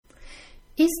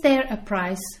Is there a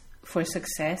price for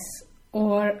success,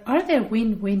 or are there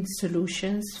win-win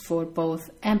solutions for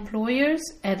both employers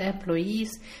and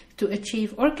employees to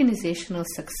achieve organizational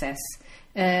success?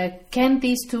 Can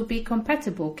these two be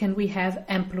compatible? Can we have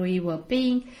employee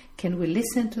well-being? Can we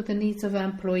listen to the needs of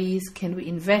employees? Can we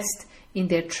invest in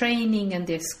their training and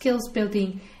their skills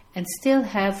building and still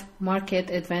have market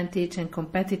advantage and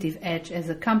competitive edge as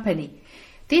a company?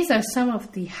 These are some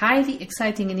of the highly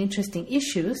exciting and interesting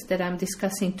issues that I'm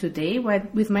discussing today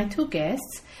with my two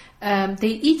guests.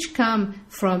 They each come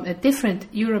from a different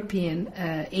European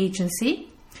agency.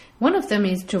 One of them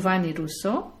is Giovanni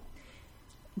Russo.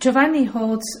 Giovanni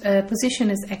holds a position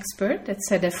as expert at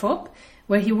Cedefop,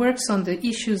 where he works on the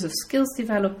issues of skills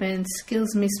development,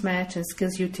 skills mismatch, and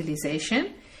skills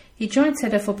utilization. He joined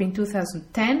Cedefop in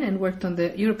 2010 and worked on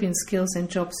the European Skills and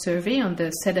Jobs Survey on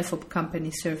the Cedefop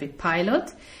Company Survey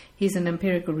pilot. He's an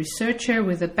empirical researcher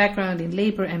with a background in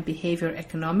labor and behavior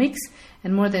economics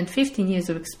and more than 15 years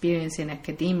of experience in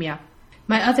academia.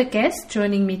 My other guest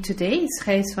joining me today is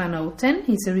Gijs van Houten.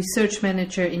 He's a research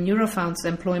manager in Eurofound's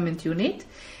employment unit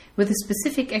with a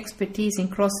specific expertise in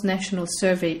cross-national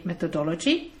survey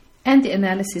methodology and the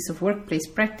analysis of workplace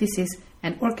practices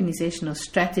and organizational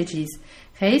strategies.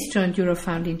 Gijs joined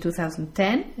Eurofound in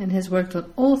 2010 and has worked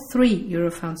on all three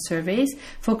Eurofound surveys,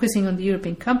 focusing on the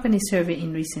European Company Survey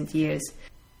in recent years.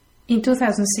 In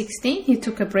 2016, he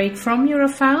took a break from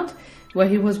Eurofound, where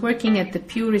he was working at the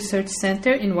Pew Research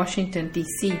Center in Washington,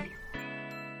 D.C.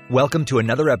 Welcome to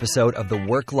another episode of the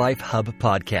WorkLife Hub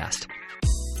podcast.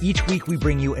 Each week we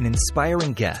bring you an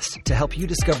inspiring guest to help you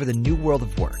discover the new world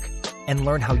of work and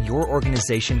learn how your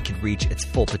organization can reach its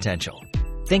full potential.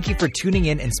 Thank you for tuning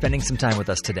in and spending some time with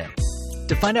us today.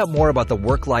 To find out more about the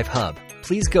WorkLife Hub,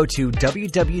 please go to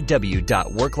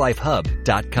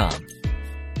www.worklifehub.com.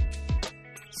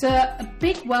 So a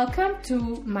big welcome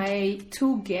to my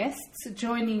two guests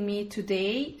joining me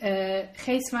today.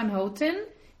 Gijs van Houten,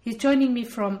 he's joining me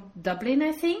from Dublin,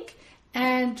 I think,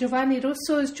 and Giovanni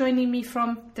Russo is joining me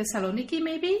from Thessaloniki,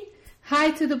 maybe.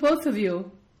 Hi to the both of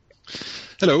you.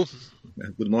 Hello.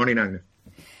 Good morning, Agnes.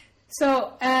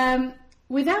 So,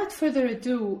 without further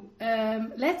ado,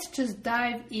 let's just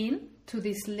dive in to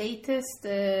this latest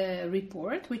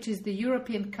report, which is the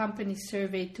European Company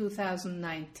Survey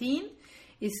 2019.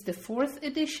 It's the fourth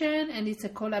edition, and it's a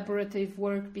collaborative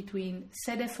work between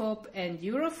Cedefop and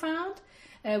Eurofound.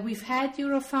 We've had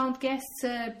Eurofound guests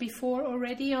before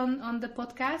already on the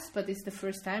podcast, but it's the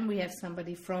first time we have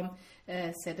somebody from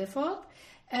Cedefop.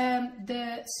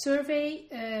 The survey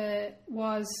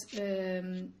was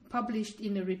published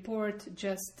in a report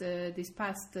just this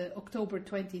past October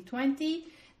 2020.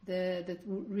 The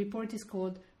report is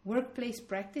called Workplace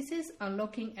Practices,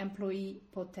 Unlocking Employee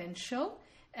Potential.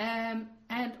 And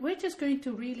we're just going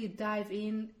to really dive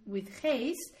in with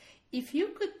Gijs. If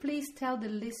you could please tell the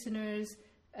listeners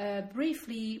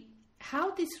briefly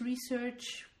how this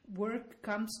research work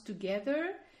comes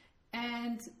together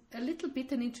and a little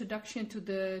bit an introduction to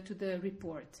the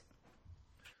report.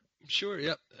 Sure,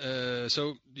 yeah.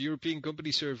 So the European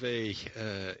Company Survey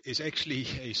is actually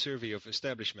a survey of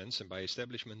establishments, and by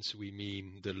establishments we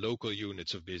mean the local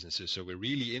units of businesses. So we're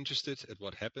really interested at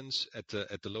what happens at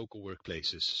the local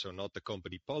workplaces. So not the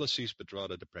company policies, but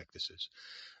rather the practices.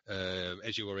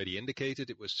 As you already indicated,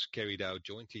 it was carried out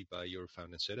jointly by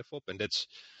Eurofound and Cedefop, and that's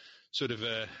sort of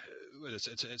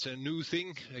it's a new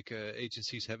thing. Like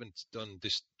agencies haven't done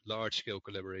this large-scale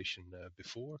collaboration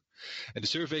before. And the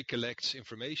survey collects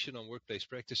information on workplace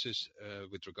practices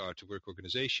with regard to work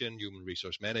organization, human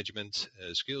resource management,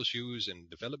 skills use and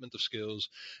development of skills,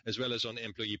 as well as on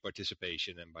employee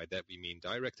participation. And by that we mean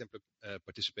direct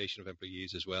participation of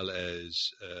employees, as well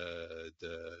as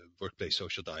the workplace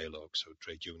social dialogue, so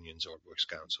trade unions or works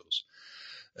councils.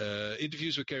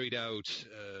 Interviews were carried out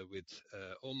with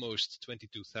almost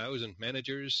 22,000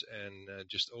 managers and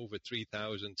just over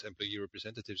 3,000 employee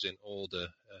representatives in all the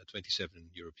 27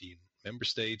 European member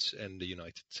states and the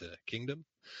United Kingdom.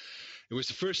 It was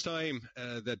the first time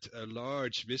that a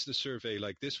large business survey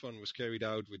like this one was carried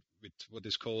out with what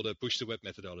is called a push-to-web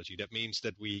methodology. That means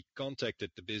that we contacted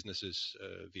the businesses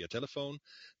via telephone,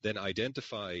 then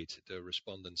identified the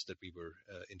respondents that we were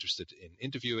interested in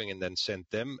interviewing, and then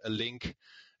sent them a link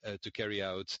to carry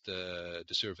out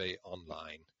the survey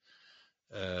online.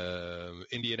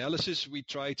 In the analysis, we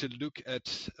try to look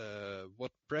at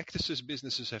what practices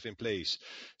businesses have in place.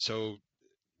 So,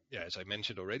 yeah, as I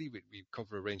mentioned already, we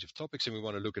cover a range of topics and we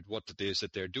want to look at what it is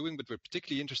that they're doing, but we're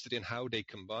particularly interested in how they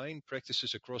combine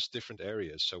practices across different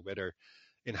areas. So whether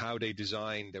in how they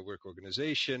design their work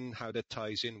organization, how that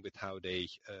ties in with how they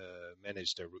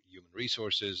manage their human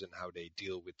resources and how they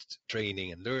deal with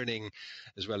training and learning,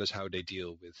 as well as how they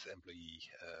deal with employee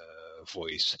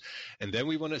voice. And then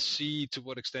we want to see to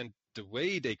what extent the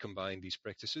way they combine these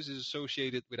practices is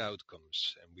associated with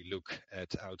outcomes. And we look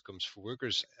at outcomes for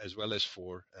workers as well as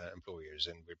for employers.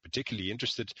 And we're particularly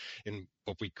interested in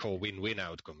what we call win-win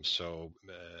outcomes. So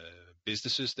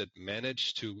businesses that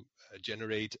manage to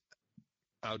generate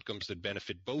outcomes that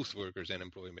benefit both workers and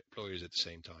employers at the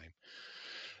same time.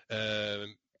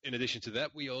 In addition to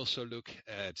that, we also look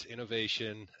at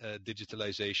innovation,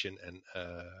 digitalization, and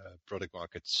product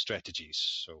market strategies.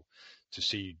 So to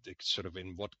see sort of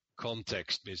in what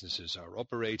context businesses are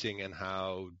operating and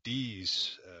how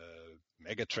these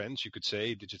mega trends, you could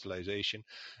say, digitalization,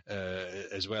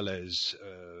 as well as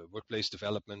workplace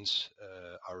developments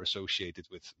are associated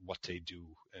with what they do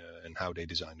and how they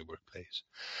design the workplace.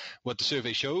 What the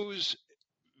survey shows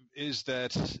is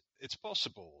that it's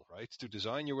possible, right, to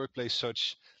design your workplace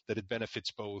such that it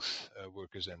benefits both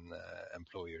workers and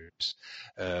employers.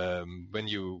 When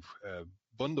you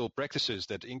bundle practices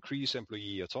that increase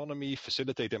employee autonomy,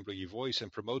 facilitate employee voice,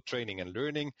 and promote training and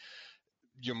learning,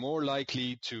 you're more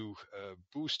likely to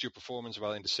boost your performance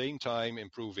while in the same time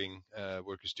improving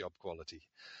workers' job quality.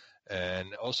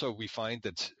 And also we find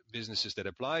that businesses that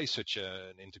apply such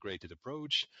an integrated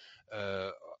approach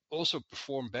also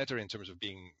perform better in terms of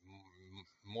being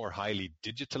more highly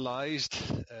digitalized,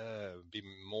 be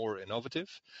more innovative.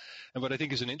 And what I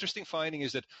think is an interesting finding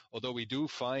is that although we do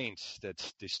find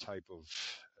that this type of,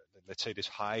 let's say, this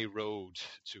high road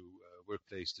to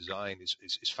workplace design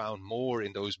is found more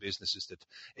in those businesses that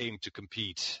aim to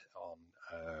compete on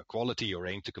quality or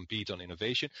aim to compete on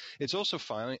innovation, it's also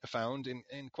found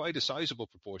in quite a sizable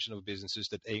proportion of businesses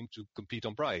that aim to compete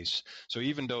on price. So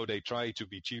even though they try to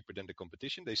be cheaper than the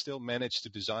competition, they still manage to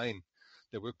design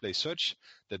their workplace such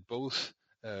that both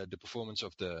the performance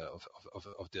of the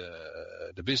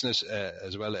business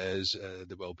as well as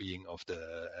the well-being of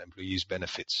the employees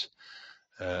benefits.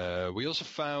 We also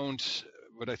found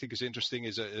what I think is interesting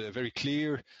is a very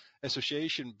clear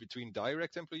association between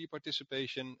direct employee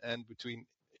participation and between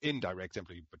indirect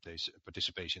employee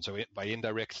participation. So by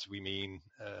indirect, we mean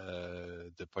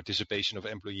the participation of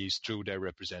employees through their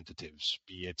representatives,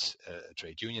 be it a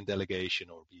trade union delegation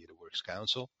or be it a works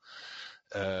council.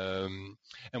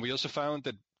 And we also found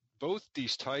that both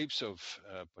these types of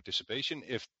participation,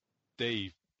 if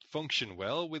they function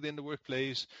well within the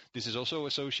workplace, this is also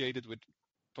associated with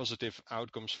positive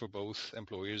outcomes for both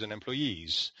employers and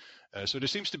employees. So there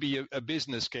seems to be a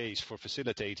business case for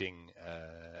facilitating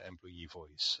employee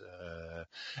voice.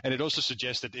 And it also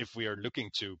suggests that if we are looking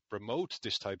to promote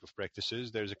this type of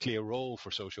practices, there's a clear role for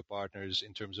social partners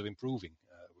in terms of improving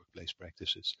workplace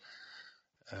practices.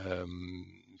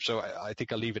 So I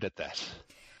think I'll leave it at that.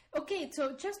 Okay,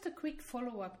 so just a quick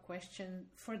follow-up question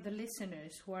for the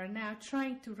listeners who are now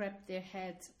trying to wrap their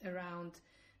heads around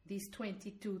these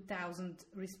 22,000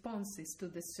 responses to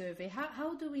the survey.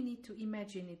 How do we need to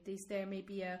imagine it? Is there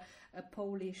maybe a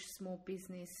Polish small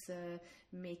business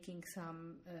making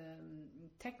some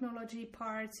technology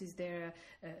parts? Is there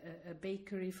a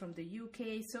bakery from the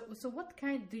UK? So what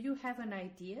kind, do you have an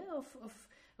idea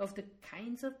of the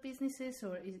kinds of businesses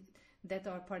that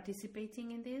are participating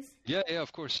in this? Yeah,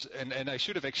 of course. And I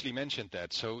should have actually mentioned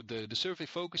that. So the survey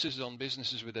focuses on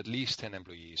businesses with at least 10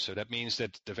 employees. So that means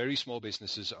that the very small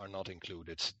businesses are not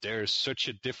included. They're such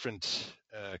a different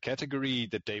category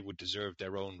that they would deserve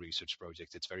their own research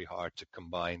project. It's very hard to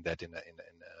combine that in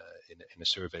a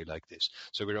survey like this.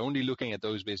 So we're only looking at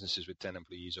those businesses with 10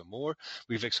 employees or more.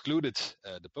 We've excluded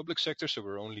the public sector, so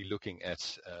we're only looking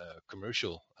at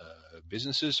commercial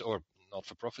businesses or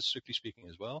not-for-profit, strictly speaking,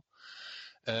 as well.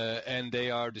 And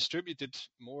they are distributed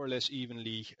more or less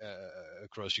evenly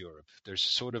across Europe. There's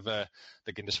sort of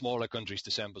like in the smaller countries,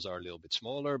 the samples are a little bit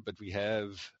smaller, but we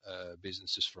have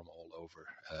businesses from all over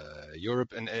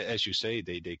Europe. And as you say,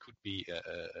 they could be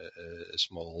a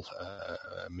small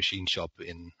machine shop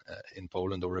in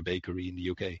Poland or a bakery in the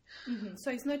UK. Mm-hmm.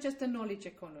 So it's not just a knowledge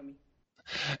economy.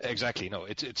 Exactly. No,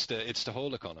 it's the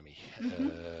whole economy.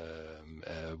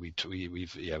 Mm-hmm.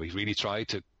 We've really tried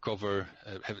to cover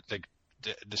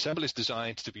the sample is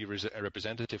designed to be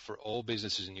representative for all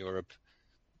businesses in Europe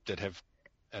that have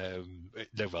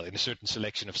in a certain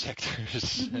selection of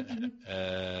sectors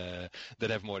mm-hmm. That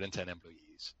have more than 10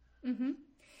 employees. Mm-hmm.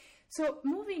 So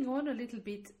moving on a little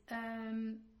bit.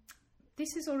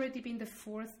 This has already been the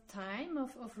fourth time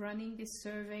of running this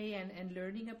survey and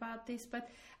learning about this,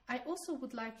 but I also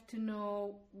would like to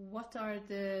know what are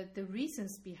the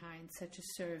reasons behind such a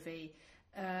survey.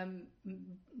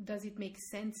 Does it make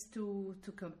sense to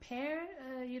compare,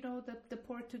 the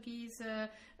Portuguese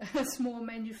small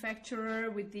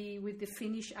manufacturer with the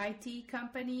Finnish IT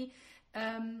company?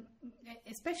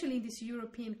 Especially in this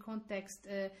European context,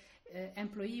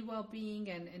 employee well-being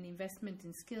and investment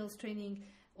in skills training,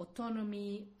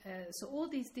 autonomy, so all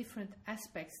these different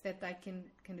aspects that I can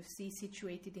kind of see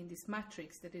situated in this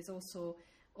matrix that is also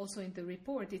in the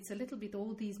report. It's a little bit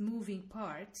all these moving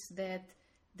parts that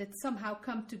somehow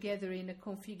come together in a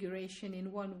configuration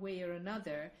in one way or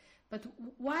another. But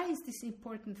why is this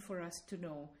important for us to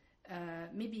know?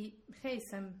 Maybe,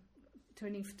 Gijs, I'm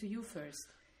turning to you first.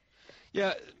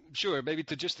 Yeah, sure. Maybe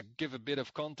to just give a bit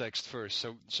of context first.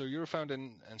 So Eurofound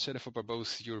and Cedefop are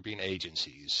both European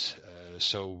agencies.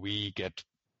 So we get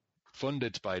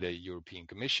funded by the European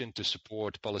Commission to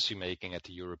support policymaking at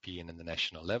the European and the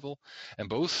national level. And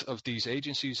both of these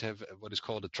agencies have what is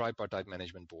called a tripartite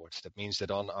management board. That means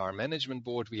that on our management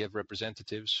board, we have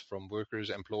representatives from workers,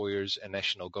 employers, and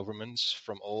national governments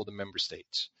from all the member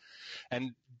states.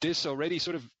 And this already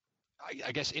sort of,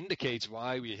 I guess, indicates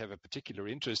why we have a particular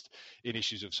interest in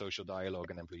issues of social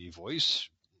dialogue and employee voice.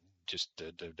 Just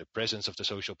the presence of the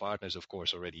social partners, of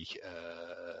course, already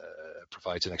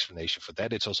provides an explanation for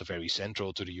that. It's also very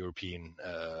central to the European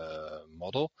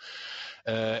model.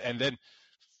 And then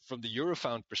from the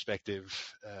Eurofound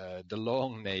perspective, the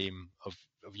long name of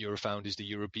Eurofound is the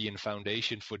European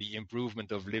Foundation for the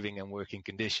Improvement of Living and Working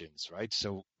Conditions, right?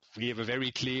 So we have a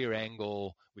very clear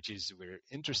angle, which is we're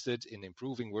interested in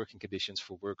improving working conditions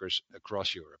for workers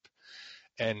across Europe.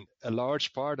 And a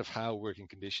large part of how working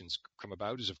conditions come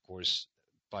about is, of course,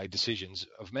 by decisions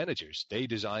of managers. They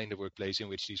design the workplace in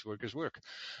which these workers work.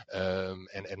 And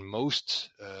most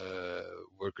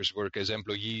workers work as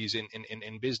employees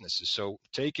in businesses. So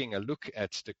taking a look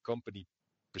at the company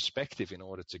perspective in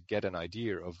order to get an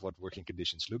idea of what working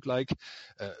conditions look like,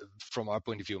 from our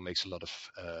point of view, makes a lot of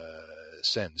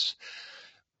sense.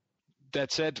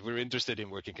 That said, we're interested in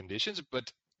working conditions,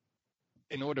 but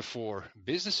in order for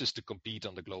businesses to compete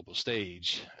on the global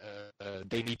stage,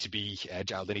 they need to be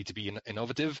agile, they need to be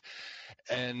innovative.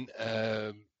 And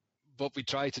what we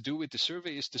try to do with the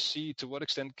survey is to see to what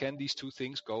extent can these two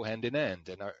things go hand in hand.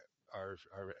 And our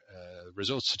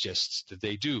results suggest that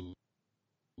they do.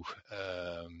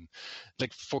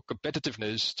 Like for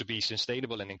competitiveness to be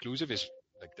sustainable and inclusive is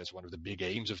like that's one of the big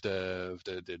aims of the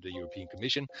European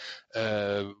Commission.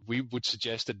 We would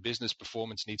suggest that business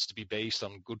performance needs to be based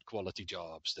on good quality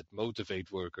jobs that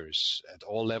motivate workers at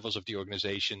all levels of the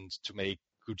organization to make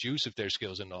good use of their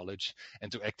skills and knowledge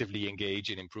and to actively engage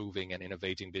in improving and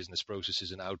innovating business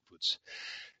processes and outputs.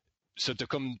 So to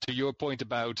come to your point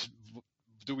about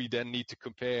do we then need to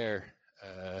compare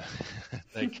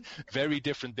like very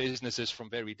different businesses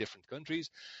from very different countries,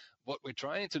 what we're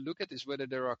trying to look at is whether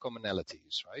there are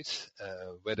commonalities, right?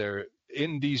 Whether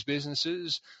in these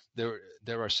businesses there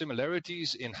are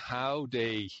similarities in how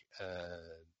they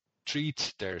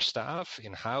treat their staff,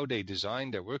 in how they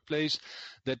design their workplace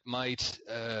that might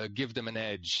give them an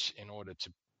edge in order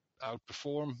to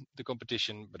outperform the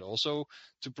competition, but also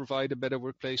to provide a better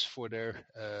workplace for their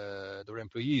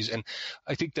employees. And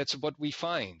I think that's what we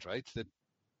find, right? That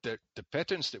the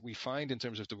patterns that we find in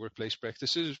terms of the workplace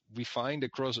practices, we find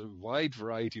across a wide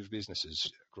variety of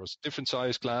businesses, across different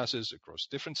size classes, across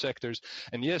different sectors.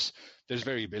 And yes, there's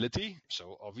variability.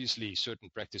 So obviously certain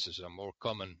practices are more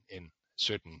common in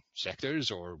certain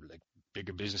sectors, or like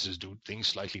bigger businesses do things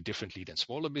slightly differently than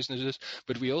smaller businesses.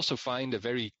 But we also find a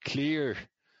very clear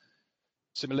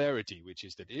similarity, which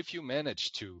is that if you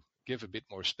manage to give a bit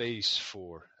more space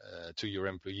to your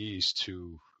employees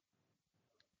to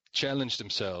challenge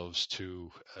themselves,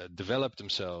 to develop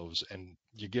themselves, and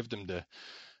you give them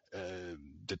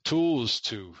the tools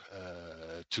to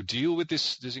deal with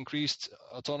this increased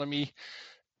autonomy,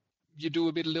 you do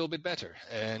a little bit better,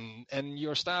 and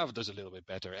your staff does a little bit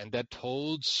better, and that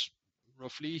holds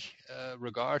roughly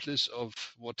regardless of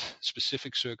what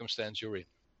specific circumstance you're in.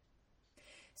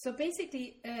 So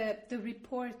basically, the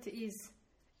report is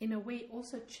in a way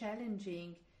also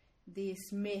challenging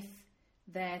this myth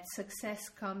that success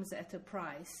comes at a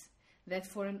price, that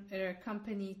for a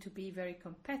company to be very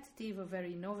competitive or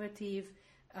very innovative,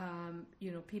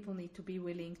 people need to be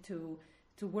willing to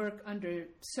work under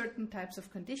certain types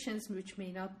of conditions, which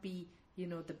may not be,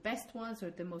 the best ones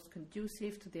or the most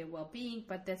conducive to their well-being,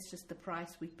 but that's just the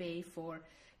price we pay for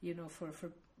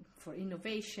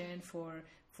innovation, for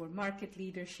market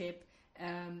leadership.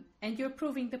 And you're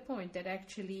proving the point that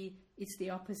actually it's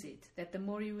the opposite, that the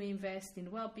more you invest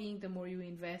in well-being, the more you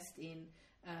invest in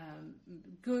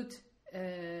good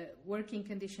working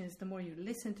conditions, the more you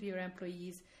listen to your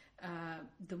employees,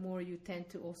 the more you tend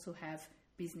to also have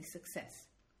business success.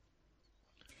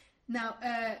 Now,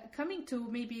 coming to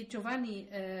maybe Giovanni,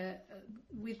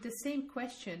 with the same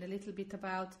question, a little bit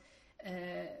about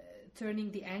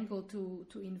turning the angle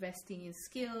to investing in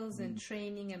skills and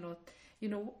training and what,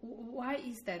 why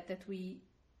is that we,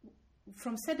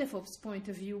 from Cedefop's point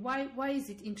of view, why is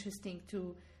it interesting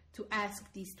to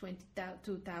ask these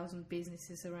 22,000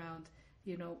 businesses around,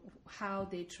 how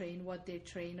they train, what they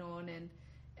train on,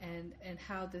 and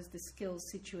how does the skills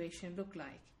situation look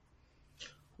like?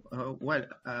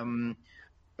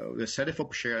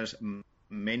 Cedefop shares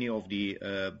many of the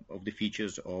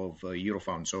features of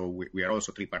Eurofound. So we are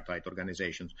also tripartite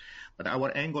organizations, but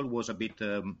our angle was a bit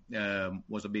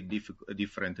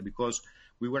different because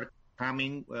we were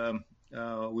coming.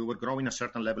 We were growing a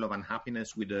certain level of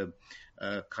unhappiness with the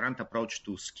current approach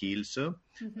to skills,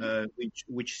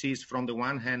 which sees, from the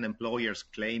one hand, employers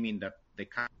claiming that they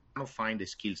cannot find the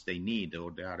skills they need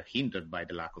or they are hindered by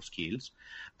the lack of skills.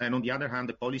 And on the other hand,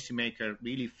 the policymaker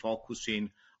really focusing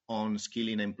on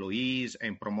skilling employees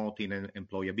and promoting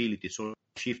employability, so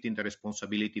shifting the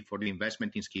responsibility for the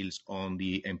investment in skills on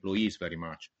the employees very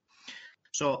much.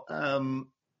 So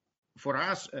for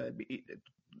us,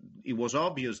 it was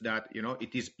obvious that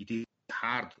it is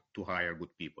hard to hire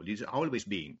good people. It's always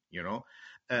been,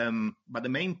 but the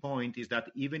main point is that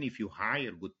even if you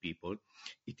hire good people,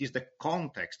 it is the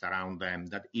context around them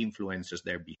that influences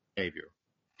their behavior.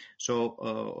 So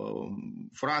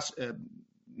for us,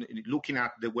 looking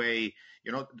at the way,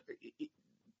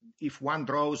 if one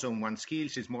draws on one's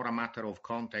skills, it's more a matter of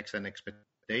context and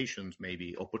expectations,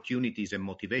 maybe opportunities and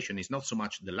motivation. It's not so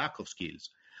much the lack of skills.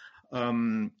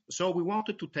 So we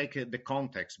wanted to take the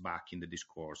context back in the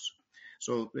discourse.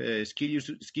 So skill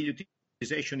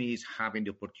utilization is having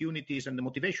the opportunities and the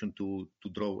motivation to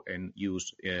draw and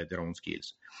use their own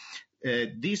skills.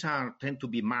 These tend to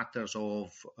be matters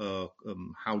of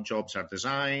how jobs are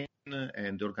designed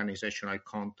and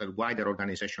the wider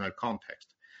organizational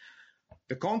context.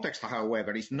 The context,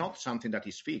 however, is not something that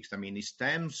is fixed. I mean, it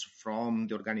stems from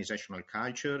the organizational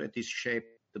culture. It is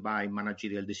shaped by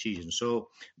managerial decisions. So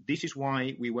this is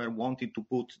why we were wanting to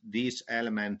put this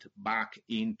element back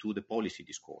into the policy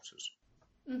discourses.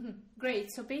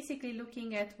 Great. So basically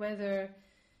looking at whether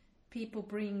people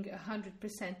bring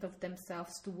 100% of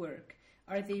themselves to work.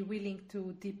 Are they willing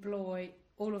to deploy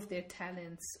all of their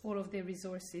talents, all of their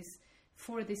resources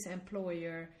for this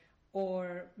employer,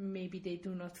 or maybe they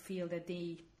do not feel that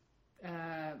they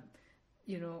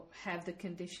have the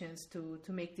conditions to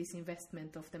make this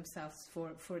investment of themselves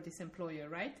for this employer,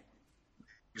 right?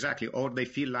 Exactly. Or they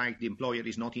feel like the employer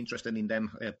is not interested in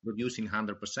them producing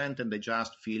 100%, and they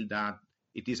just feel that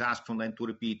it is asked from them to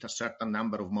repeat a certain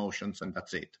number of motions, and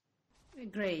that's it.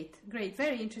 Great.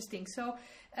 Very interesting. So,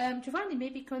 Giovanni,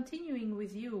 maybe continuing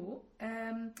with you,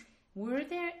 were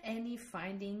there any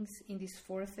findings in this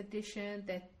fourth edition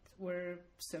that were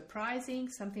surprising,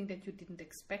 something that you didn't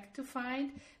expect to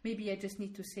find? Maybe I just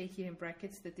need to say here in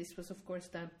brackets that this was, of course,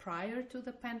 done prior to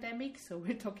the pandemic. So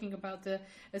we're talking about a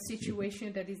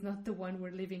situation that is not the one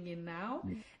we're living in now.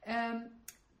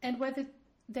 And whether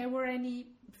there were any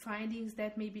findings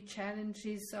that maybe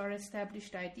challenges our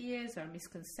established ideas, our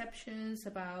misconceptions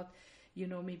about,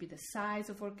 maybe the size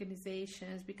of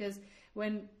organizations, because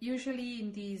when usually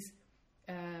in these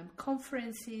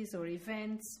conferences or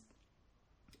events,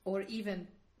 or even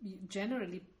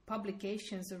generally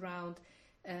publications around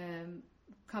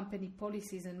company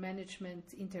policies and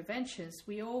management interventions,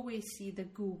 we always see the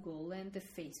Google and the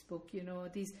Facebook,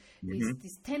 these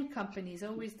 10 companies,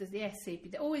 always the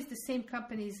SAP, always the same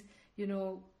companies,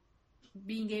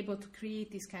 being able to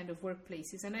create these kind of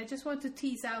workplaces. And I just want to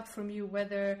tease out from you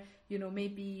whether,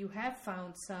 maybe you have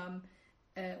found some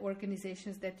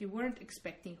organizations that you weren't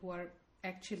expecting who are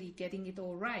actually getting it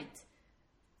all right.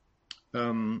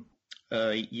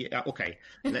 Yeah, okay.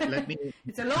 Let me.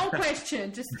 It's a long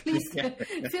question. Just please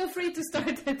feel free to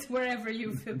start it wherever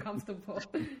you feel comfortable.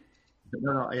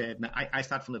 No, I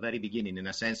start from the very beginning. In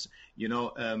a sense,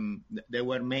 there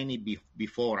were many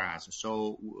before us.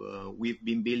 So we've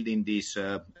been building this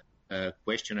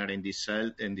questionnaire and this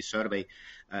survey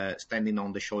standing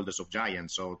on the shoulders of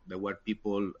giants. So there were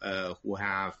people who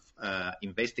have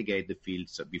investigated the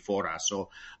fields before us. So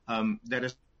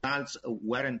the results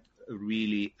weren't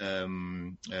really,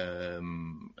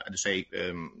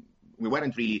 we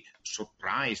weren't really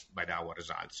surprised by our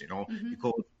results,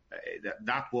 because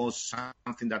that was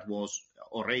something that was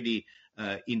already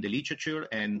in the literature,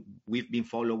 and we've been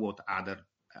following what others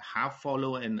have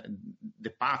followed, and the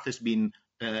path has been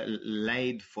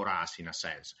laid for us in a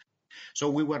sense. So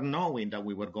we were knowing that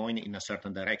we were going in a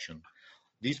certain direction.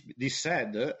 This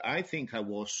said, I think I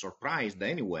was surprised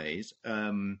anyways,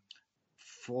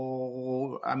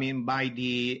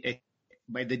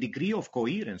 by the degree of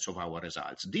coherence of our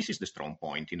results. This is the strong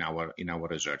point in our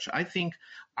research. I think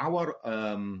our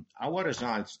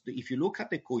results, if you look at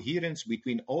the coherence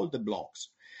between all the blocks,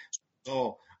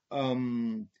 so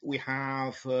we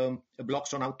have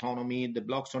blocks on autonomy, the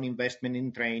blocks on investment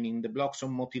in training, the blocks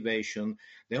on motivation.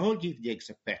 They all give the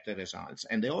better results,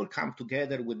 and they all come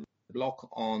together with the block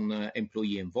on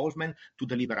employee involvement to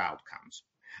deliver outcomes.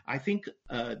 I think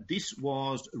this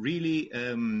was really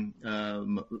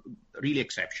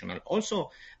exceptional.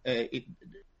 Also, the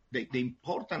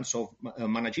importance of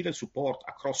managerial support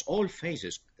across all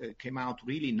phases came out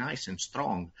really nice and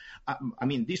strong. I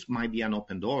mean, this might be an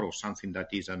open door or something that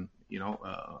is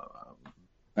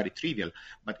very trivial,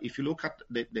 but if you look at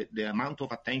the amount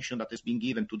of attention that has been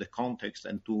given to the context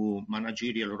and to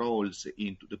managerial roles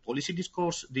into the policy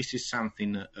discourse, this is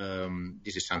something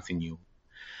new.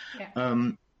 Yeah.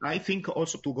 I think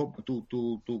also to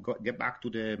get back to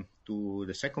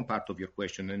the second part of your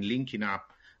question and linking up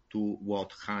to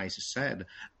what Gijs said,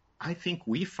 I think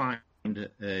we find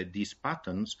these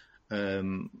patterns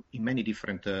in many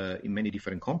different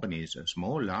companies,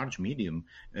 small, large, medium,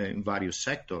 in various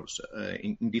sectors,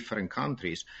 in different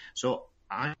countries. So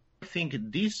I think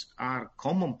these are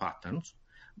common patterns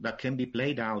that can be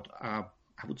played out, I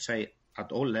would say,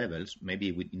 at all levels, maybe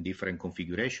in different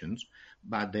configurations,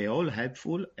 but they're all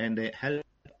helpful and they help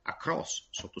across,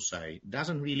 so to say. It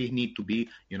doesn't really need to be,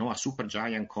 a super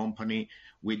giant company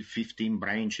with 15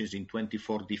 branches in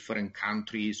 24 different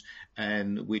countries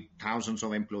and with thousands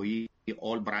of employees,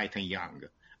 all bright and young.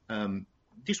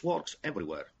 This works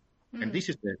everywhere. And this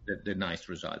is the nice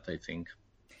result, I think.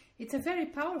 It's a very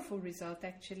powerful result,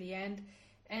 actually. And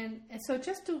so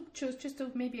just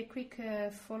to maybe a quick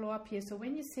follow-up here. So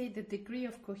when you say the degree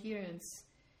of coherence,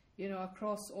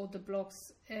 across all the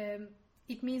blocks,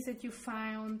 it means that you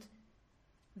found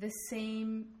the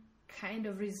same kind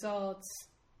of results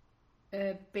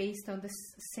based on the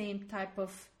same type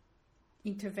of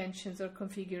interventions or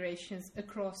configurations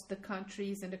across the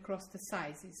countries and across the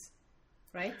sizes,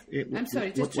 right? I'm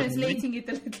sorry, just translating it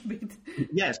a little bit.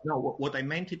 Yes, no, what I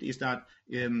meant is that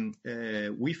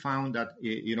we found that,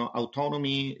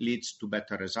 autonomy leads to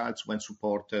better results when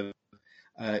supported.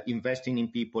 Investing in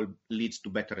people leads to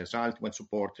better results when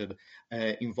supported.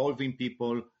 Involving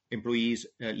people, employees,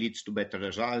 leads to better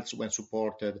results when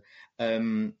supported.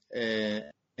 And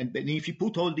if you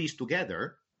put all these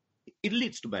together, it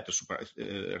leads to better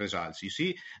results. You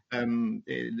see,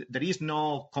 there is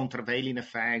no countervailing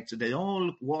effects. They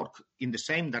all work in the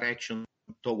same direction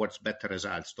towards better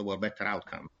results, toward better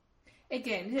outcome.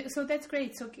 Again, so that's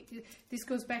great. So this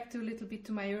goes back to a little bit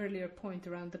to my earlier point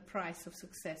around the price of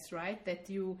success, right? That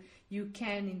you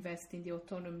can invest in the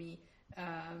autonomy.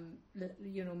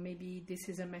 Maybe this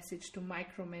is a message to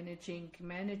micromanaging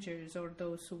managers or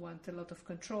those who want a lot of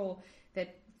control,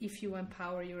 that if you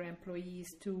empower your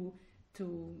employees to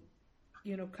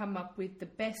come up with the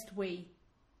best way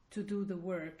to do the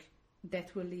work,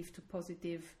 that will lead to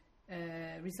positive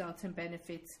results and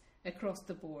benefits across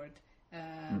the board.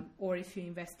 Or if you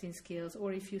invest in skills,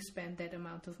 or if you spend that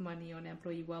amount of money on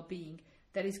employee well-being,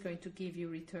 that is going to give you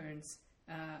returns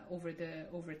over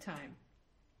time.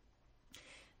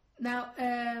 Now,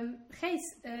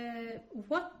 Gijs,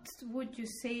 what would you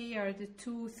say are the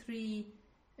 2-3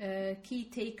 key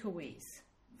takeaways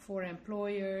for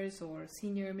employers or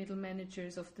senior middle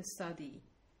managers of the study?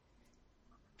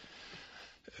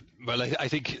 Well, I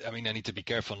think, I need to be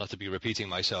careful not to be repeating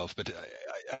myself, but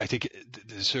I think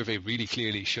the survey really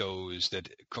clearly shows that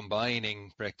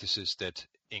combining practices that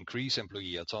increase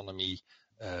employee autonomy,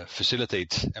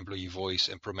 facilitate employee voice,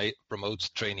 and promote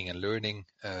training and learning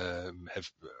are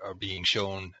being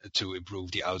shown to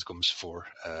improve the outcomes for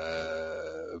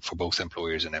both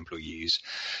employers and employees.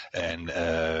 And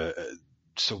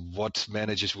so what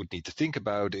managers would need to think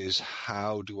about is,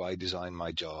 how do I design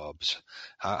my jobs?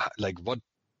 What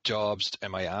jobs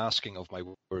am I asking of my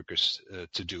workers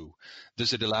to do?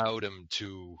 Does it allow them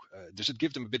to, does it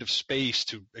give them a bit of space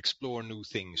to explore new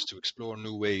things, to explore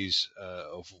new ways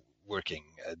of working?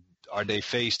 Are they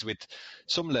faced with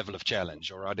some level of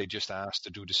challenge, or are they just asked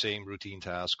to do the same routine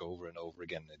task over and over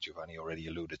again? Giovanni already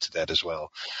alluded to that as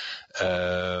well.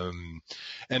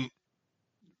 And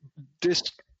this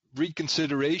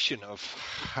reconsideration of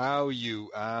how you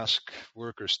ask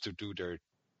workers to do their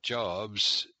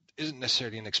jobs isn't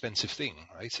necessarily an expensive thing,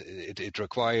 right? It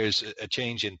requires a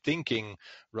change in thinking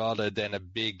rather than a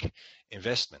big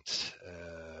investment.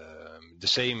 The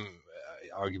same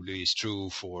arguably is true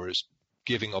for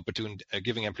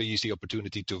giving employees the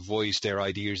opportunity to voice their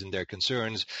ideas and their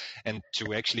concerns, and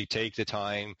to actually take the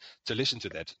time to listen to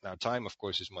that. Now, time, of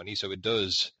course, is money, so it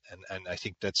does, and I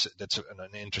think that's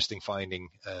an interesting finding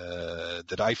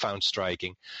that I found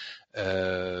striking.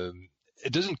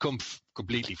 It doesn't come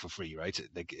completely for free, right?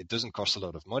 Like, it doesn't cost a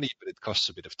lot of money, but it costs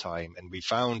a bit of time. And we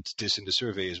found this in the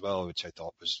survey as well, which I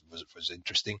thought was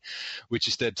interesting, which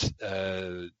is that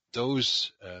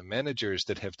those managers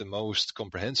that have the most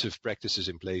comprehensive practices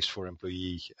in place for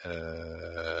employee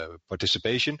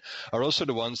participation are also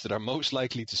the ones that are most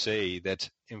likely to say that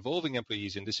involving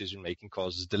employees in decision making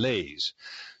causes delays.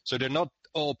 So they're not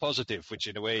all positive, which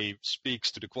in a way speaks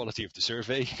to the quality of the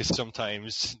survey, because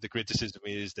sometimes the criticism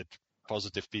is that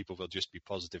positive people will just be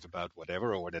positive about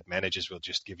whatever, or that managers will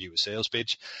just give you a sales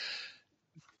pitch.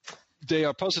 They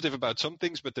are positive about some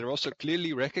things, but they're also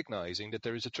clearly recognizing that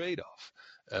there is a trade-off,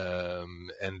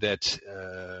 and that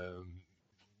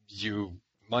you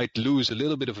might lose a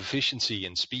little bit of efficiency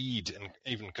and speed and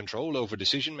even control over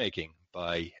decision-making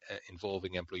by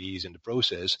involving employees in the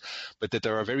process, but that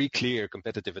there are very clear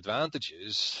competitive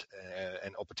advantages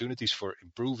and opportunities for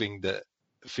improving the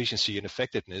efficiency and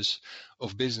effectiveness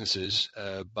of businesses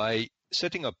by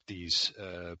setting up these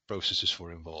processes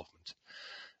for involvement.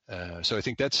 So I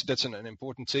think that's an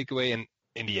important takeaway. And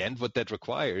in the end, what that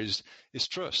requires is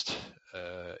trust.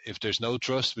 If there's no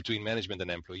trust between management and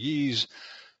employees,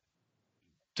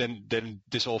 then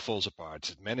this all falls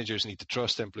apart. Managers need to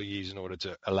trust employees in order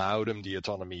to allow them the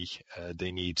autonomy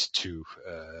they need to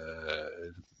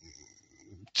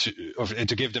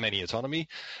give them any autonomy.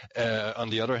 On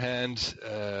the other hand,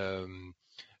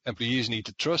 employees need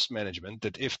to trust management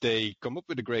that if they come up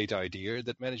with a great idea,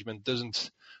 that management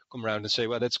doesn't come around and say,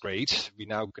 well, that's great, we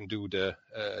now can do the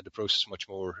process much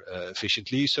more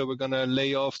efficiently, so we're going to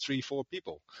lay off 3-4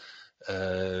 people.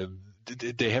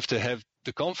 They have to have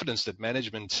the confidence that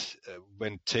management,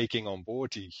 when taking on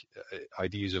board the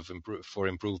ideas for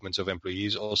improvements of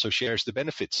employees, also shares the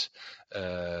benefits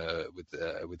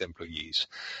with employees.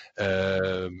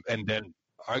 And then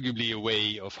arguably a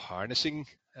way of harnessing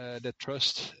that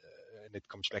trust, and it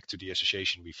comes back to the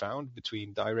association we found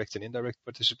between direct and indirect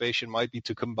participation, might be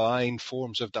to combine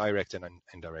forms of direct and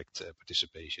indirect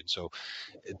participation. So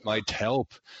it might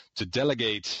help to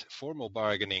delegate formal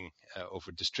bargaining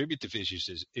over distributive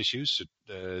issues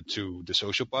to the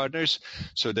social partners,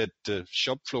 so that the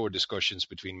shop floor discussions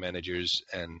between managers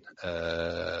and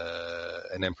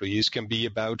employees can be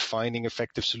about finding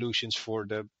effective solutions for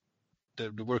the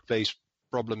workplace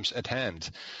problems at hand.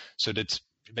 So that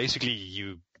basically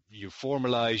you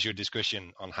formalize your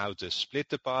discussion on how to split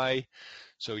the pie,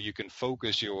 so you can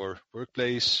focus your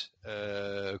workplace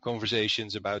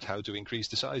conversations about how to increase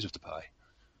the size of the pie.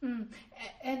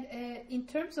 And in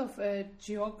terms of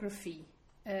geography,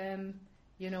 when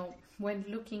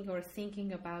looking or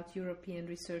thinking about European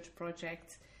research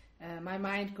projects, my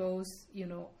mind goes,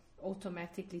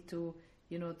 automatically to,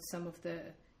 some of the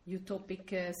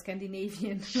utopic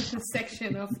Scandinavian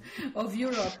section of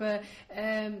Europe.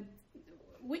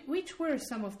 Which were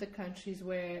some of the countries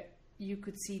where you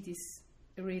could see this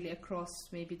really across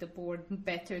maybe the board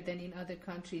better than in other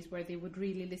countries, where they would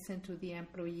really listen to the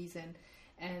employees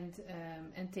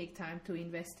and take time to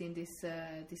invest in this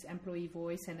employee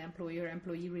voice and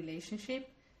employer-employee relationship?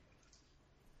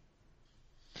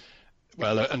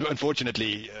 Well,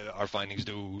 unfortunately, our findings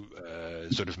do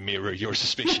sort of mirror your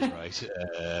suspicion, right?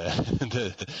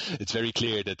 It's very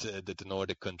clear that the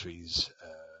Nordic countries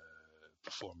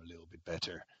perform a little bit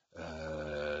better,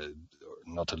 or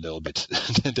not a little bit.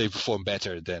 They perform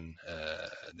better than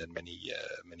many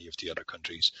of the other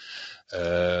countries.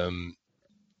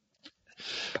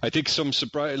 I think some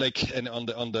surprise, and on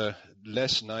the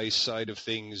less nice side of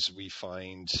things, we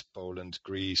find Poland,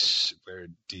 Greece, where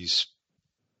these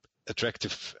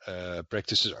attractive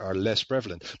practices are less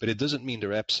prevalent, but it doesn't mean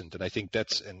they're absent. And I think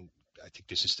this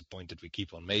is the point that we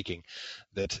keep on making,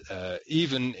 that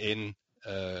even in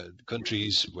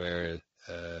countries where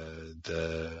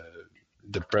the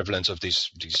prevalence of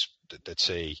these, let's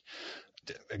say,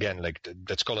 again,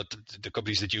 let's call it the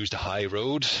companies that use the high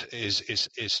road is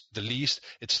the least,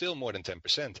 it's still more than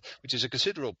 10%, which is a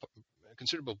considerable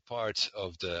part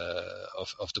of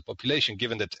the population,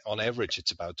 given that on average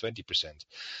it's about 20%,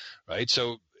 right?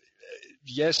 So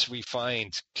yes, we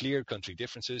find clear country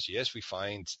differences. Yes, we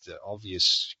find the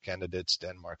obvious candidates,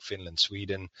 Denmark, Finland,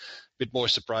 Sweden. A bit more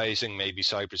surprising, maybe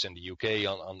Cyprus and the UK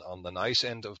on the nice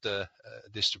end of the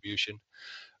distribution.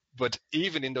 But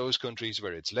even in those countries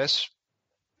where it's less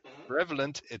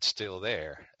prevalent, it's still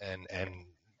there, and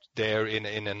they're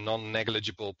in a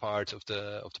non-negligible part of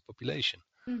the population.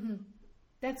 Mm-hmm.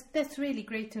 That's really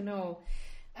great to know.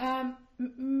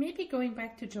 Maybe going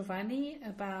back to Giovanni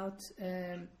about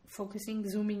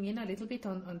zooming in a little bit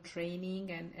on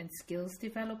training and skills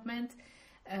development.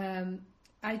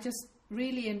 I just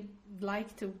really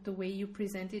liked the way you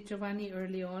presented, Giovanni,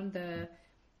 early on,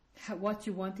 what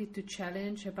you wanted to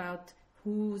challenge about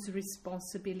whose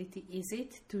responsibility is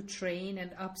it to train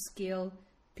and upskill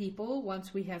people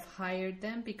once we have hired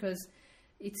them, because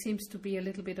it seems to be a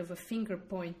little bit of a finger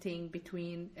pointing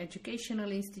between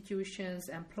educational institutions,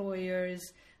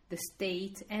 employers, the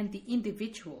state, and the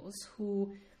individuals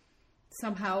who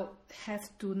somehow have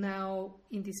to now,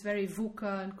 in this very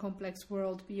VUCA and complex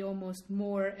world, be almost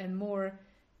more and more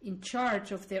in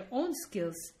charge of their own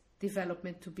skills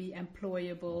development to be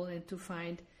employable and to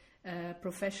find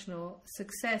professional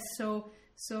success.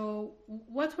 So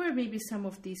what were maybe some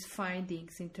of these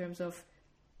findings in terms of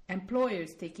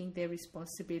employers taking their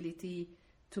responsibility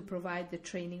to provide the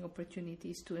training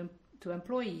opportunities to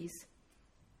employees?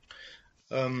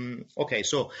 Okay,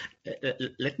 so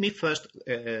let me first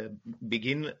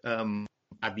begin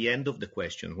at the end of the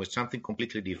question with something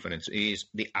completely different, is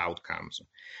the outcomes.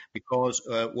 Because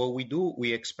what we do,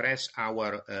 we express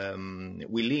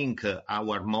we link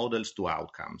our models to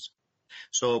outcomes.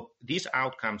 So these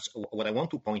outcomes, what I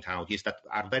want to point out is that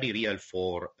are very real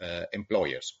for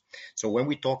employers. So when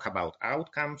we talk about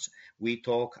outcomes, we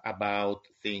talk about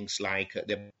things like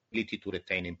the ability to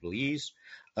retain employees,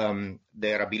 the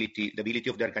ability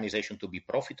of the organization to be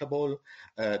profitable,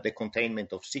 the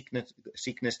containment of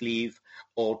sickness leave,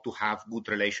 or to have good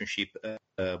relationship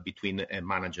between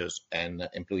managers and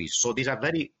employees. So these are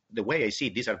the way I see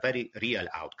it, these are very real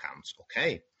outcomes.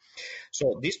 Okay.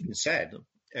 So this being said,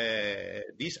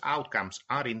 these outcomes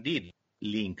are indeed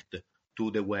linked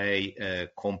to the way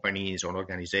companies or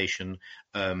organizations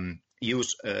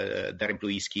use their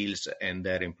employee skills and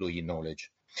their employee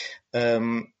knowledge.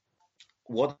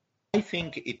 What I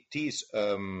think it is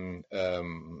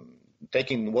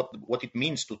taking what it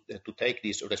means to take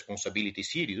this responsibility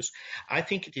serious, I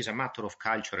think it is a matter of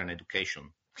culture and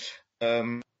education.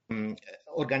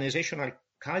 Organizational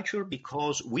culture,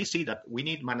 because we see that we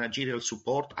need managerial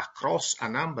support across a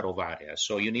number of areas.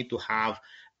 So you need to have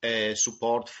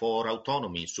support for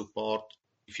autonomy, support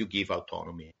if you give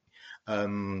autonomy,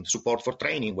 support for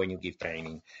training when you give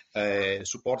training,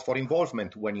 support for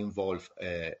involvement when you involve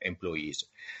employees.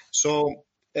 So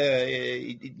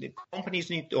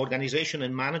organization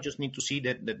and managers need to see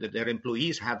that their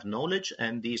employees have knowledge,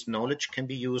 and this knowledge can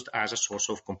be used as a source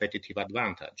of competitive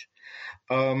advantage.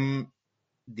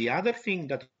 The other thing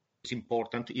that is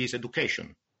important is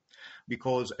education,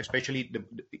 because especially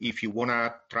if you want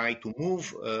to try to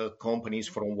move companies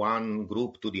from one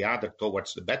group to the other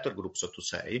towards the better group, so to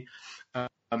say,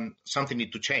 something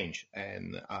need to change.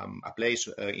 And a place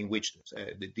in which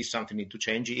this something need to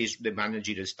change is the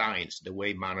managerial styles, the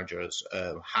way managers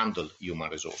handle human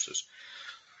resources.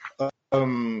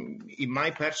 In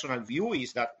my personal view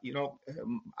is that,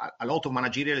 a lot of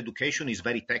managerial education is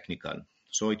very technical.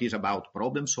 So it is about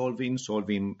problem solving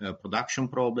production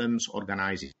problems,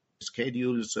 organizing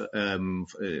schedules,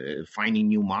 finding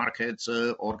new markets,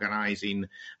 organizing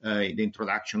the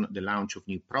introduction, the launch of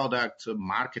new products,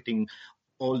 marketing,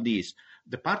 all this.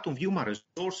 The part of human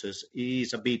resources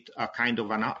is a bit a kind of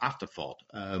an afterthought.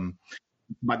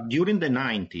 But during the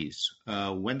 90s,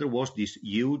 when there was this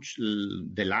huge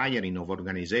delayering of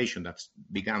organization that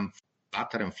began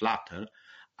flatter and flatter,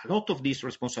 a lot of this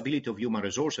responsibility of human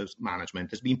resources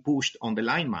management has been pushed on the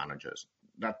line managers.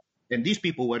 And these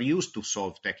people were used to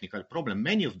solve technical problems.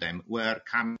 Many of them were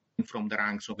coming from the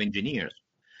ranks of engineers.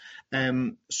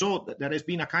 So there has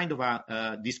been a kind of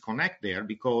a disconnect there,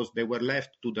 because they were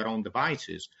left to their own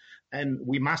devices. And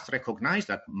we must recognize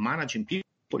that managing people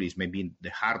is maybe the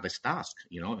hardest task.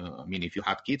 I mean, if you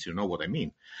had kids, you know what I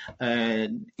mean.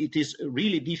 It is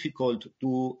really difficult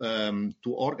to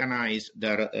organize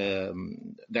their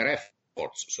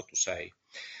efforts, so to say.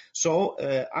 So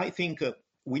I think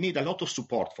we need a lot of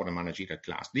support for the managerial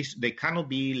class. They cannot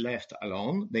be left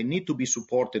alone. They need to be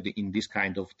supported in this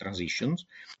kind of transitions.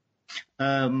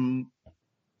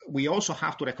 We also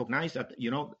have to recognize that,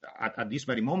 at this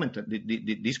very moment,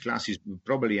 this class is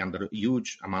probably under a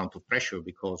huge amount of pressure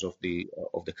because of the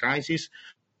crisis,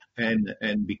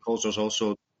 and because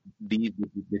also the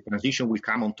transition will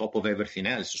come on top of everything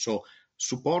else. So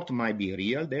support might be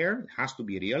real there, it has to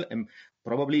be real, and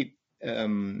probably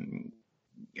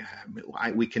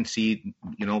we can see,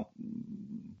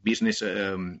 business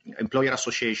employer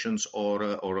associations or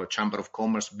a chamber of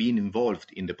commerce being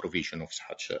involved in the provision of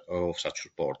such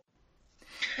support.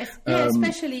 Yeah,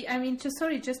 especially,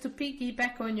 just to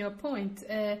piggyback on your point,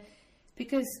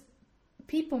 because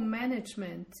people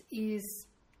management is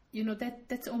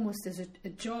that's almost as a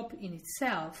job in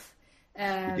itself.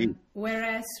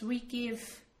 Whereas we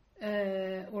give,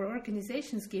 or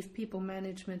organizations give people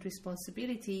management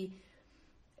responsibility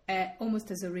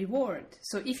almost as a reward.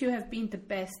 So if you have been the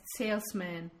best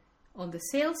salesman on the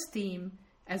sales team,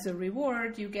 as a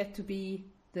reward, you get to be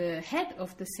the head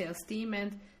of the sales team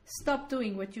and stop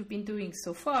doing what you've been doing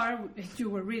so far. You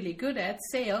were really good at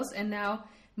sales, and now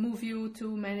move you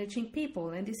to managing people.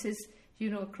 And this is,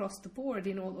 across the board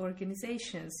in all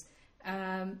organizations.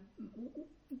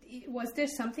 Was there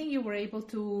something you were able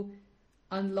to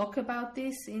unlock about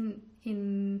this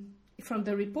from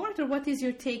the report, or what is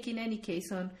your take in any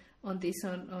case on this,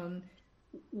 on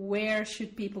where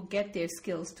should people get their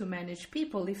skills to manage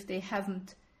people if they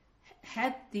haven't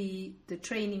had the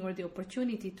training or the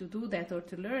opportunity to do that or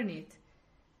to learn it?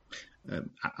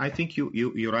 I think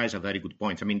you raise a very good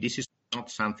point. I mean, this is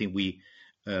not something we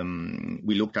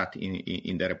looked at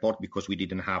in the report because we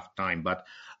didn't have time, but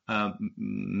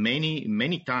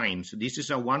many times this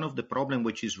is one of the problems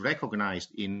which is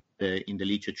recognized in the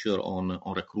literature on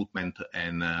recruitment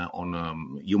and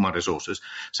on human resources.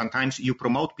 Sometimes you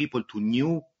promote people to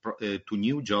new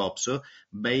jobs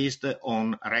based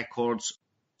on records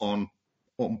on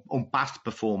past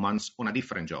performance on a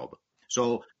different job.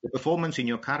 So the performance in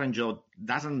your current job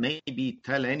doesn't maybe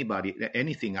tell anybody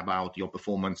anything about your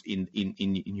performance in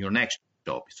your next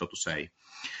job, so to say.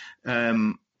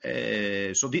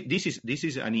 So this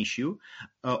is an issue,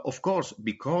 of course,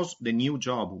 because the new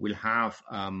job will have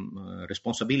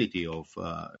responsibility of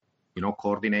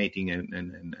coordinating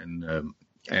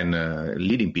and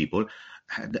leading people.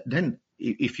 Then,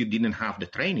 if you didn't have the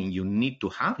training, you need to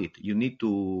have it. You need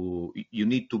to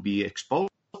be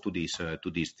exposed to these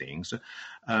things.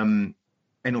 And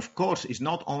of course, it's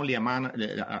not only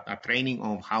a training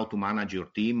of how to manage your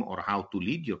team or how to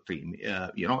lead your team.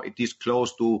 It is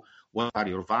close to what are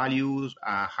your values,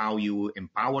 how you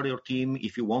empower your team,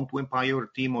 if you want to empower your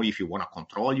team or if you want to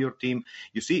control your team.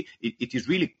 You see, it is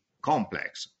really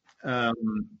complex.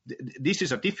 This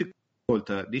is a difficult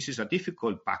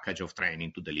package of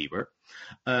training to deliver.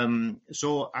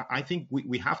 So I think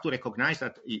we have to recognize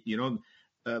that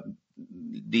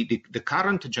the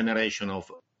current generation of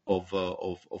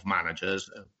managers,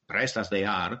 pressed as they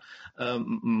are,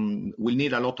 will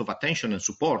need a lot of attention and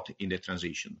support in the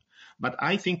transition. But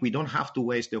I think we don't have to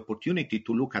waste the opportunity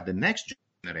to look at the next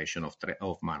generation of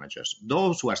managers,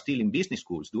 those who are still in business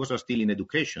schools, those who are still in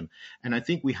education. And I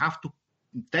think we have to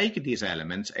take these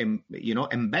elements and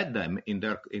embed them in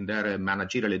their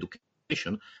managerial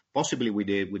education, possibly with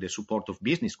the support of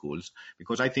business schools,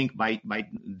 because I think by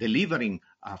delivering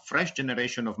a fresh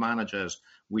generation of managers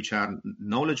which are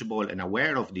knowledgeable and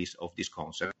aware of this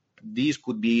concept, this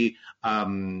concept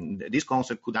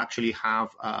could actually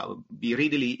be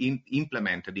readily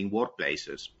implemented in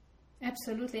workplaces.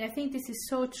 Absolutely, I think this is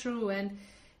so true, and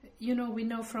we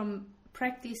know from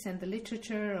practice and the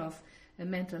literature of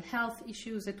mental health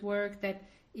issues at work that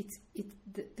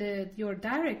your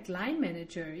direct line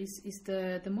manager is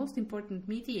the most important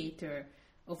mediator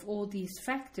of all these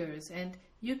factors. And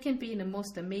you can be in a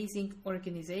most amazing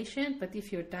organization, but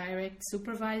if your direct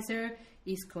supervisor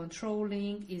is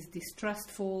controlling, is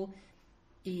distrustful,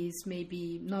 is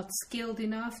maybe not skilled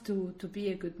enough to be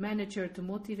a good manager, to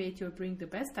motivate you or bring the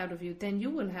best out of you, then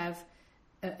you will have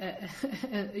a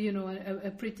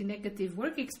pretty negative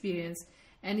work experience.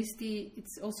 And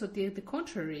it's also the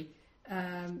contrary.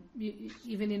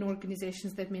 Even in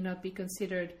organizations that may not be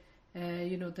considered,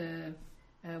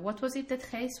 what was it that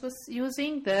Gijs was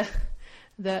using?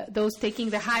 Those taking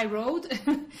the high road.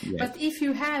 Yes. But if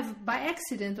you have by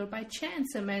accident or by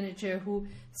chance a manager who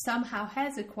somehow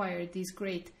has acquired these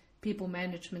great people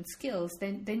management skills,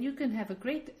 then you can have a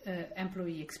great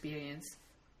employee experience.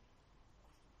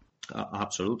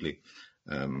 Absolutely.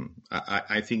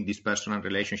 I think this personal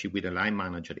relationship with the line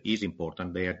manager is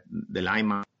important. The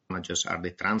line managers are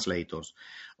the translators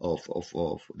of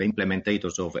the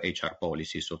implementators of HR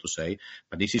policies, so to say.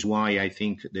 But this is why I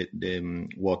think that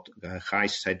what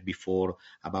Gijs said before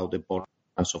about the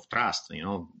importance of trust.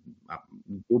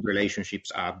 Good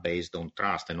relationships are based on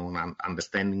trust and on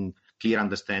clear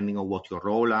understanding of what your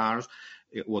role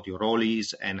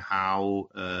is, and how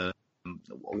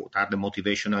what are the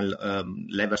motivational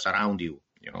levers around you.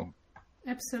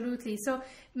 Absolutely. So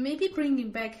maybe bringing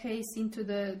back Gijs into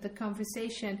the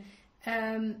conversation,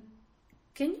 can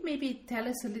you maybe tell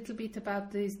us a little bit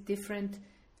about these different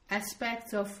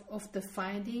aspects of the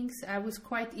findings? I was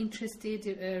quite interested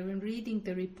in reading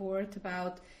the report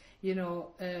about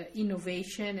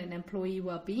innovation and employee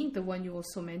well-being, the one you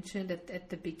also mentioned at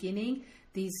the beginning.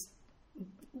 The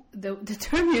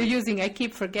term you're using, I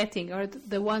keep forgetting, are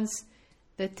the ones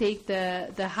that take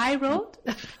the high road?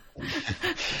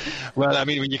 Well, I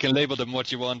mean, you can label them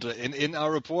what you want. In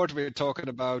our report, we're talking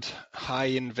about high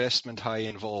investment, high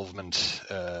involvement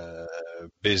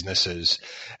businesses.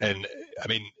 And I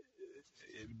mean,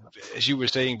 as you were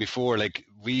saying before, like,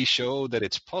 we show that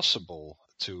it's possible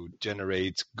to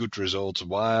generate good results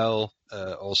while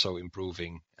also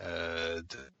improving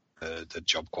the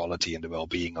job quality and the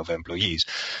well-being of employees.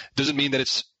 Doesn't mean that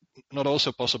it's not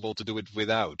also possible to do it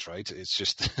without, right? It's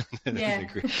just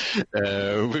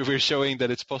we're showing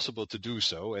that it's possible to do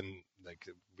so, and like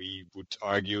we would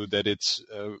argue that it's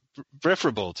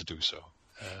preferable to do so.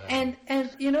 And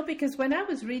because when I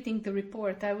was reading the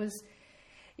report, I was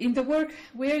in the work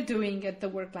we're doing at the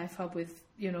WorkLife Hub with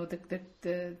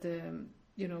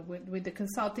with the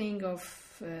consulting of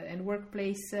and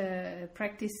workplace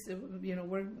practice,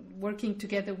 we're working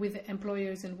together with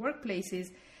employers and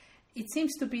workplaces. It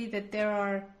seems to be that there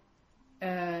are,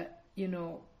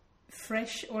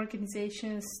 fresh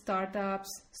organizations, startups,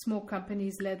 small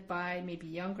companies led by maybe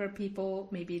younger people,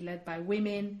 maybe led by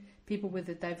women, people with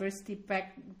a diversity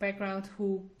background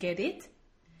who get it.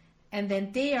 And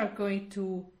then they are going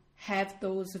to have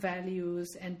those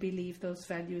values and believe those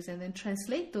values and then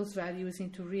translate those values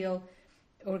into real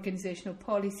organizational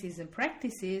policies and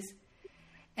practices.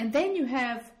 And then you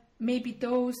have maybe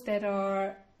those that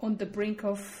are on the brink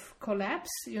of collapse,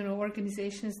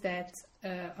 organizations that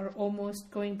are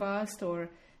almost going bust or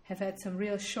have had some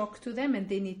real shock to them, and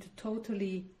they need to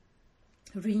totally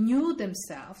renew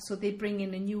themselves. So they bring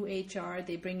in a new HR,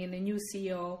 they bring in a new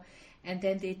CEO, and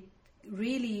then they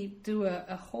really do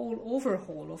a whole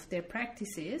overhaul of their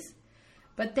practices.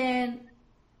 But then,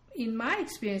 in my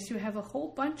experience, you have a whole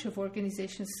bunch of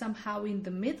organizations somehow in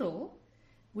the middle,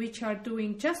 which are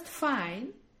doing just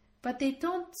fine, but they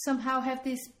don't somehow have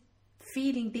this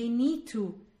feeling they need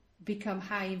to become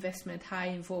high investment, high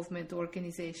involvement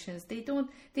organizations. They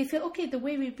feel, okay, the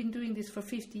way we've been doing this for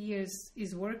 50 years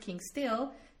is working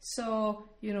still. So,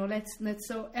 let's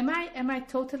so am I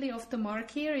totally off the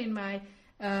mark here in my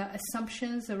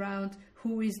assumptions around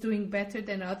who is doing better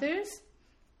than others?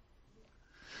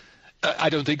 I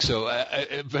don't think so,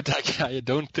 but I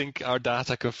don't think our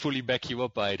data can fully back you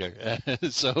up either.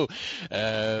 So,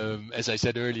 as I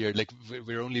said earlier, like,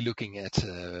 we're only looking at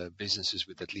businesses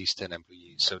with at least 10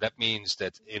 employees. So that means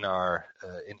that in our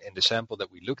in the sample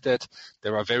that we looked at,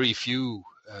 there are very few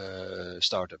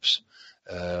startups.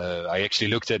 I actually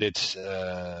looked at it,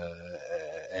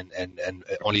 and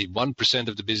only 1%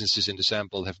 of the businesses in the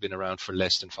sample have been around for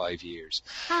less than 5 years.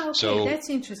 Ah, okay, so, that's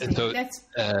interesting. So, that's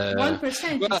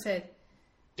 1%, you said.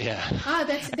 Yeah. Ah,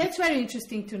 that's very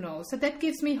interesting to know. So that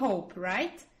gives me hope,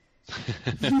 right?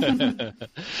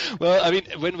 Well, I mean,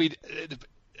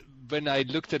 when I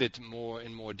looked at it in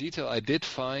more detail, I did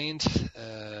find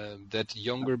that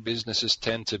younger businesses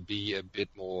tend to be a bit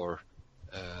more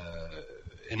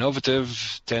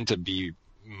innovative, tend to be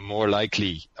more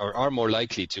likely, or are more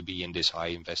likely to be in this high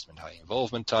investment, high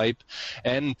involvement type,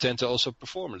 and tend to also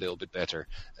perform a little bit better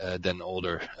than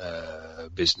older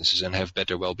businesses and have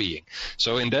better well-being.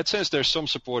 So in that sense, there's some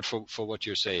support for what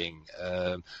you're saying.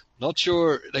 Not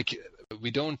sure, like, we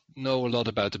don't know a lot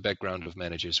about the background of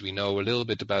managers. We know a little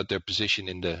bit about their position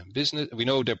in the business. We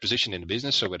know their position in the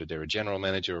business, so whether they're a general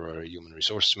manager or a human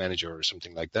resources manager or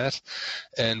something like that.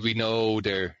 And we know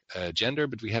their gender,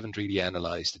 but we haven't really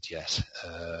analyzed it yet.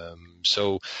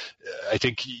 So I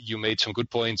think you made some good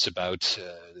points about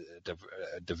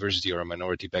diversity or a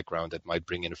minority background that might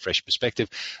bring in a fresh perspective.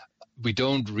 We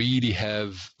don't really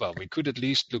have, well, we could at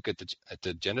least look at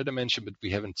the gender dimension, but we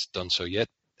haven't done so yet.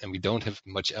 And we don't have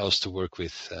much else to work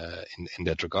with in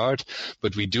that regard.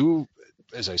 But we do,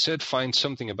 as I said, find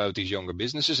something about these younger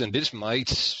businesses, and this might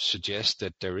suggest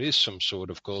that there is some sort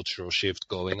of cultural shift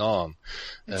going on.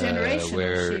 A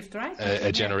generational shift, right?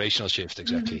 A generational shift,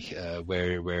 exactly. Mm-hmm.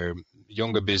 Where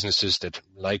younger businesses that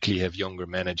likely have younger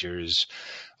managers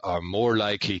are more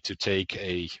likely to take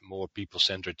a more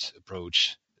people-centered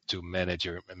approach to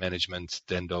management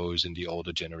than those in the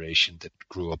older generation that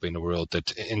grew up in a world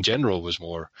that in general was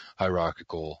more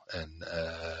hierarchical and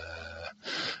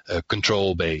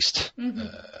control based. Mm-hmm.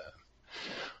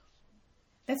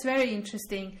 That's very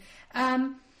interesting.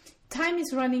 Time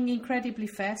is running incredibly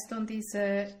fast on these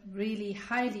really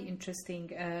highly interesting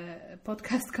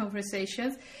podcast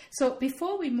conversations. So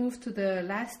before we move to the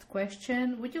last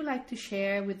question, would you like to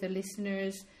share with the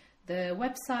listeners the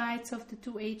websites of the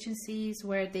two agencies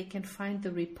where they can find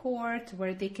the report,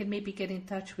 where they can maybe get in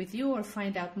touch with you or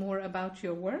find out more about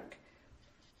your work?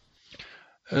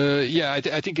 I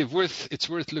think it's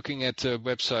worth looking at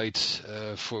websites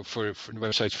for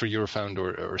websites for Eurofound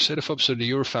or Cedefop. So the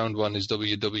Eurofound one is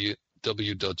www.eurofound.nl.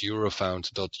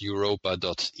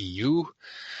 www.eurofound.europa.eu.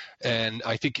 And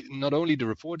I think not only the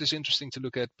report is interesting to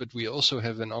look at, but we also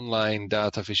have an online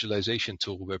data visualization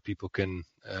tool where people can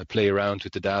play around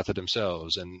with the data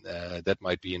themselves, and that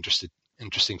might be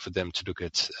interesting for them to look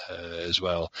at as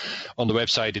well. On the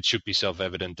website, it should be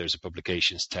self-evident. There's a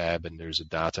publications tab and there's a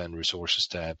data and resources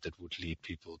tab that would lead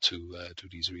people to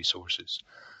these resources.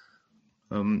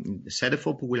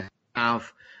 Cedefop will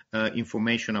have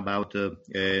information about the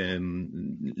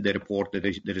report,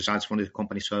 the results from the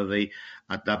company survey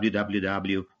at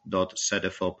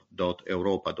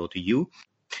www.cedefop.europa.eu.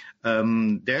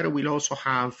 There we'll also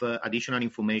have additional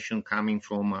information coming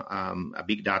from a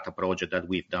big data project that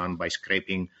we've done by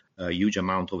scraping a huge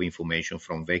amount of information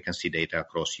from vacancy data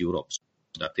across Europe.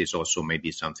 That is also maybe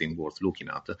something worth looking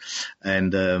at.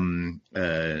 And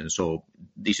so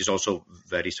this is also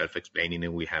very self-explaining,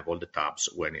 and we have all the tabs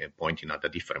when pointing at the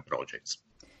different projects.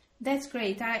 That's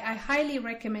great. I highly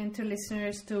recommend to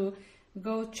listeners to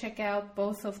go check out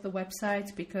both of the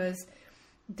websites, because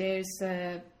there's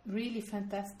really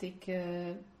fantastic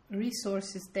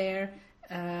resources there,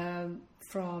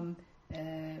 from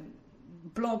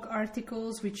blog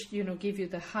articles which give you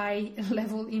the high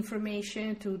level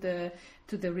information to the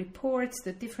reports,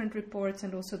 the different reports,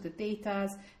 and also the data.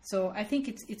 So I think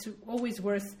it's always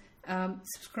worth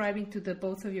subscribing to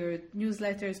both of your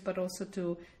newsletters, but also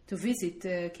to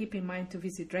visit. Keep in mind to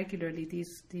visit regularly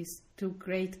these two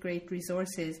great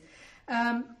resources.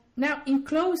 Now, in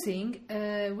closing,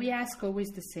 we ask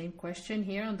always the same question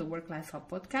here on the WorkLife Hub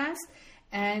podcast,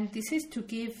 and this is to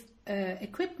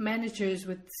equip managers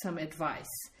with some advice.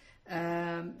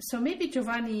 So maybe,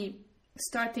 Giovanni,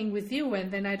 starting with you,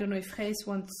 and then I don't know if Gijs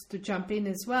wants to jump in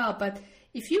as well, but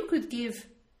if you could give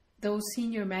those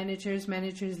senior managers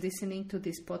listening to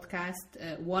this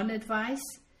podcast one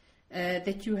advice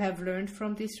that you have learned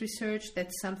from this research,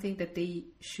 that's something that they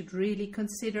should really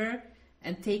consider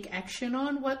and take action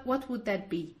on, what would that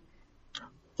be?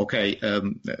 Okay,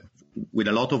 with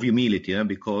a lot of humility,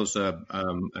 because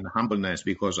and humbleness,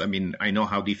 because I know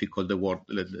how difficult the work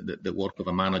of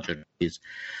a manager is.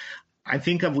 I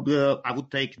think I would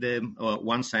take the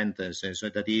one sentence, so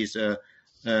that is,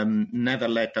 never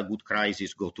let a good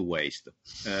crisis go to waste.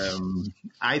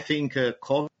 I think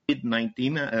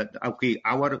COVID-19.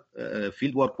 Our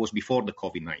fieldwork was before the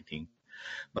COVID-19.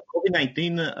 But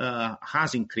COVID-19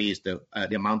 has increased the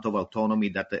amount of autonomy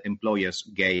that the employers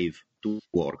gave to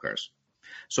workers.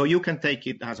 So you can take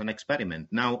it as an experiment.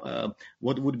 Now,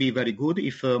 what would be very good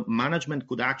if management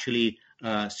could actually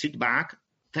sit back,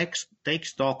 take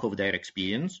stock of their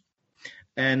experience,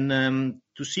 and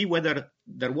to see whether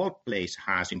their workplace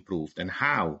has improved and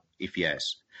how, if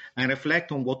yes, and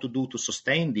reflect on what to do to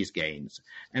sustain these gains.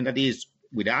 And that is,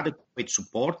 with adequate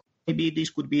support, maybe this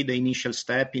could be the initial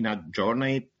step in a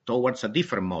journey towards a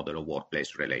different model of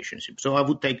workplace relationship. So I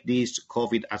would take this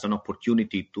COVID as an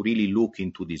opportunity to really look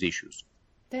into these issues.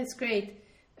 That's great.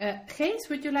 Gijs,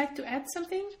 would you like to add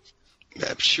something?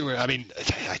 Sure. I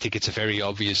think it's a very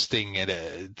obvious thing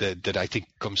that I think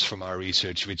comes from our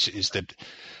research, which is that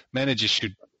managers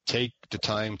should take the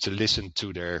time to listen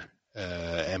to their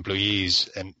employees.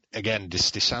 And again,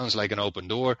 this sounds like an open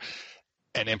door.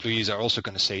 And employees are also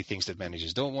going to say things that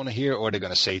managers don't want to hear, or they're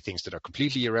going to say things that are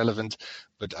completely irrelevant.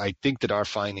 But I think that our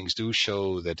findings do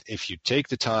show that if you take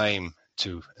the time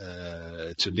to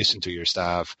listen to your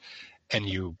staff and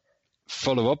you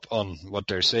follow up on what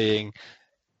they're saying,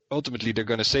 ultimately they're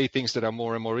going to say things that are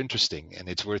more and more interesting. And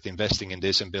it's worth investing in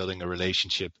this and building a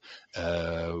relationship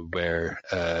where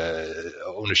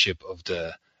ownership of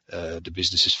the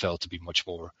business is felt to be much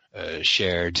more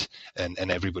shared,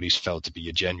 and everybody's felt to be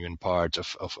a genuine part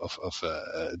of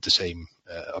the same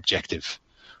objective.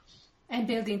 And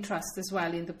building trust as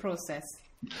well in the process.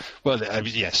 Well,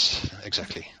 yes,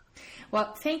 exactly.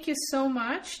 Well, thank you so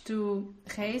much to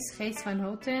Gijs van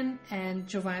Houten and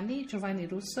Giovanni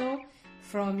Russo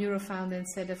from Eurofound and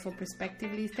Cedefop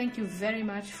respectively. Thank you very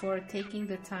much for taking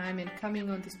the time and coming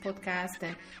on this podcast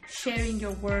and sharing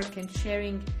your work and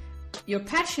sharing your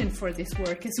passion for this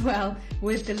work as well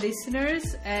with the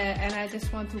listeners. And I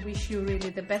just want to wish you really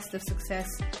the best of success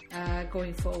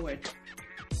going forward.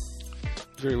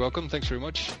 Very welcome. Thanks very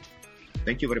much.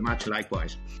 Thank you very much.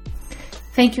 Likewise.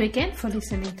 Thank you again for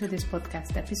listening to this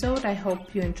podcast episode. I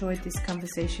hope you enjoyed this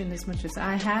conversation as much as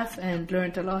I have and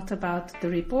learned a lot about the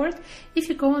report. If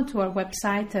you go onto our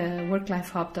website,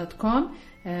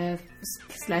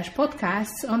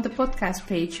 worklifehub.com/podcasts, on the podcast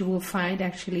page you will find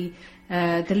actually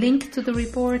the link to the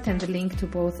report and the link to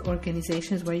both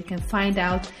organizations, where you can find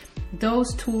out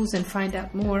those tools and find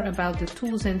out more about the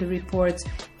tools and the reports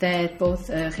that both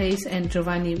Gijs and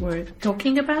Giovanni were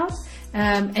talking about.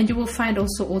 And you will find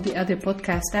also all the other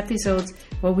podcast episodes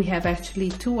where we have actually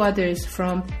 2 others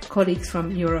from colleagues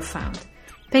from Eurofound.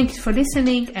 Thanks for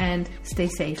listening and stay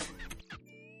safe.